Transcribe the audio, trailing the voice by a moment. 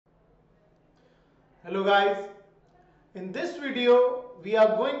Hello guys, in this video we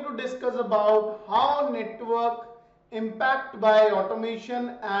are going to discuss about how network impact by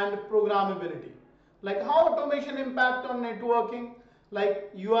automation and programmability. Like how automation impact on networking.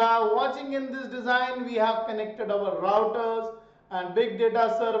 Like you are watching in this design, we have connected our routers and big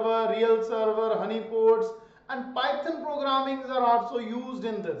data server, real server, honeypots, and Python programmings are also used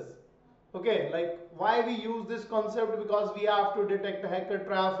in this. Okay, like why we use this concept? Because we have to detect hacker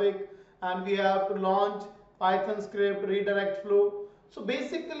traffic and we have to launch Python script, redirect flow. So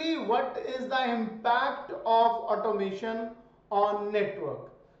basically, what is the impact of automation on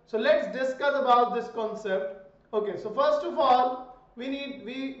network? So let's discuss about this concept. Okay, so first of all,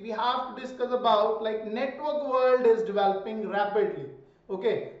 we have to discuss about like network world is developing rapidly.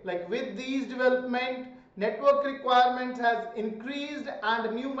 Okay, like with these development, network requirements has increased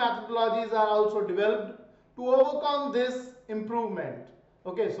and new methodologies are also developed to overcome this improvement.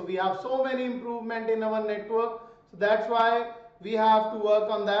 Okay, so we have so many improvement in our network, so that's why we have to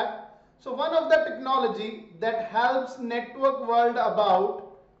work on that. So one of the technology that helps network world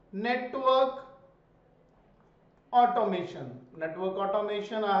about network automation. Network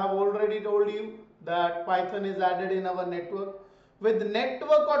automation, I have already told you that Python is added in our network. With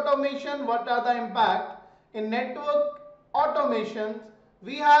network automation, what are the impact? In network automations,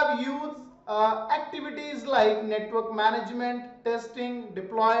 we have used activities like network management, testing,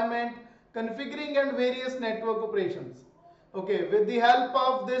 deployment, configuring and various network operations. Okay, with the help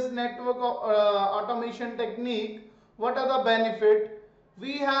of this network automation technique, what are the benefit?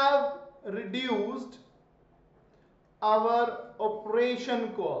 We have reduced our operation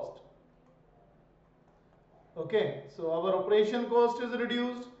cost. Okay, so our operation cost is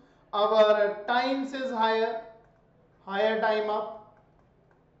reduced, our times is higher time up.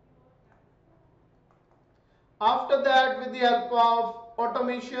 After that, with the help of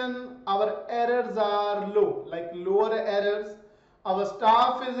automation, our errors are low, like lower errors. Our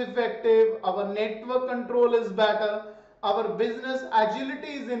staff is effective, our network control is better, our business agility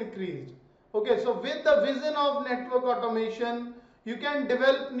is increased. Okay, so with the vision of network automation, you can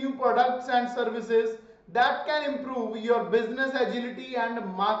develop new products and services that can improve your business agility and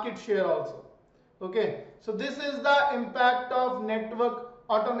market share also. Okay, so this is the impact of network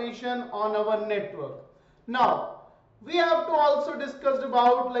automation on our network. Now we have to also discuss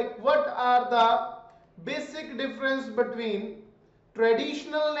about like what are the basic difference between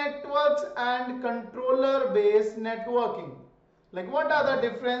traditional networks and controller based networking. Like what are the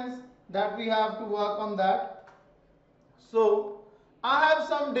difference that we have to work on that. So I have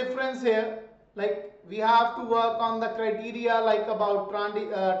some difference here, like we have to work on the criteria like about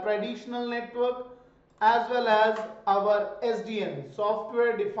traditional network as well as our SDN,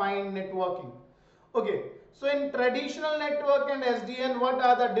 software defined networking. Okay, so in traditional network and SDN, what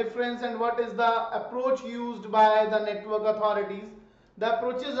are the difference and what is the approach used by the network authorities? The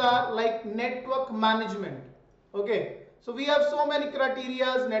approaches are like network management. Okay, so we have so many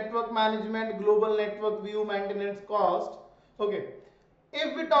criteria: network management, global network view, maintenance, cost. Okay,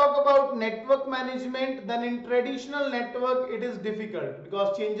 if we talk about network management, then in traditional network it is difficult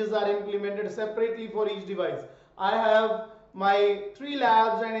because changes are implemented separately for each device. I have my 3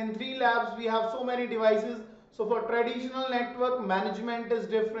 labs and in 3 labs we have so many devices. So for traditional network, management is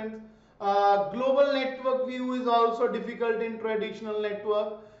different. Global network view is also difficult in traditional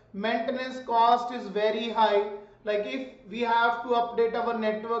network. Maintenance cost is very high. Like if we have to update our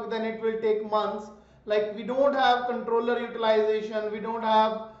network, then it will take months. Like we don't have controller utilization, we don't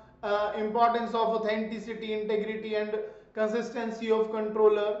have importance of authenticity, integrity and consistency of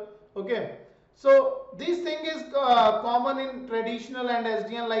controller. Okay, so this thing is common in traditional and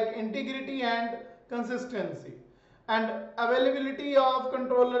SDN, like integrity and consistency, and availability of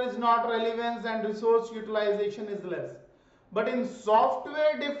controller is not relevant and resource utilization is less. But in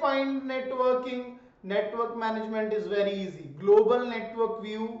software defined networking, network management is very easy. Global network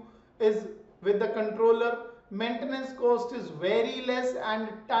view is with the controller, maintenance cost is very less and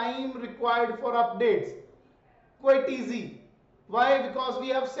time required for updates quite easy. Why? Because we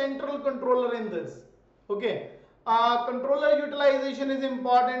have central controller in this. Okay, controller utilization is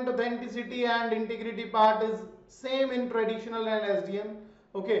important, authenticity and integrity part is same in traditional and SDN.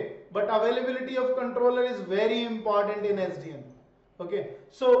 Okay, but availability of controller is very important in SDN. Okay,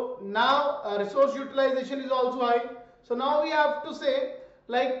 so now resource utilization is also high. So now we have to say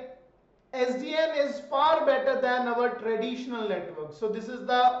like SDN is far better than our traditional network. So this is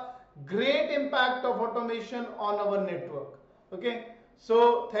the great impact of automation on our network. Okay,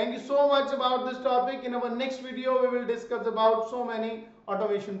 so thank you so much about this topic. In our next video we will discuss about so many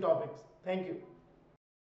automation topics. Thank you.